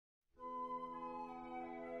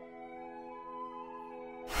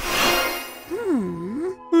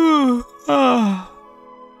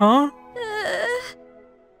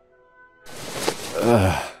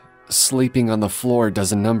sleeping on the floor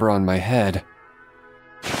does a number on my head.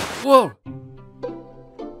 Whoa!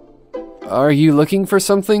 Are you looking for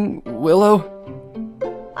something, Willow?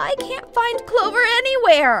 I can't find Clover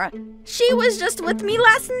anywhere. She was just with me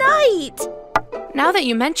last night. Now that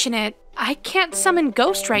you mention it, I can't summon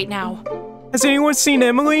Ghost right now. Has anyone seen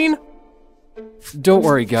Emmeline? Don't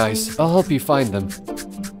worry, guys. I'll help you find them.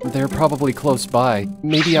 They're probably close by,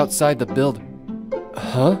 maybe outside the build.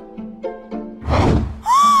 Huh?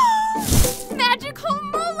 Magical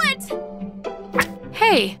mullet!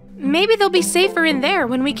 Hey, maybe they'll be safer in there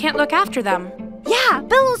when we can't look after them. Yeah,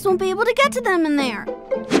 Bellows won't be able to get to them in there.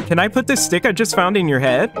 Can I put this stick I just found in your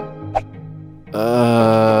head?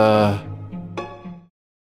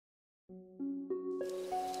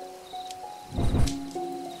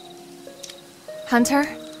 Hunter?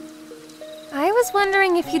 I was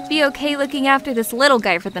wondering if you'd be okay looking after this little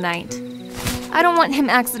guy for the night. I don't want him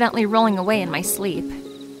accidentally rolling away in my sleep.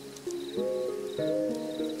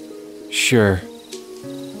 Sure.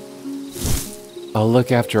 I'll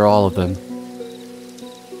look after all of them.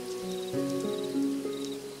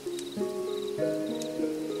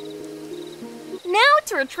 Now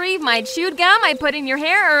to retrieve my chewed gum I put in your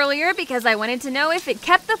hair earlier because I wanted to know if it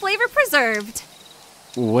kept the flavor preserved.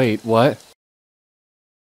 Wait, what?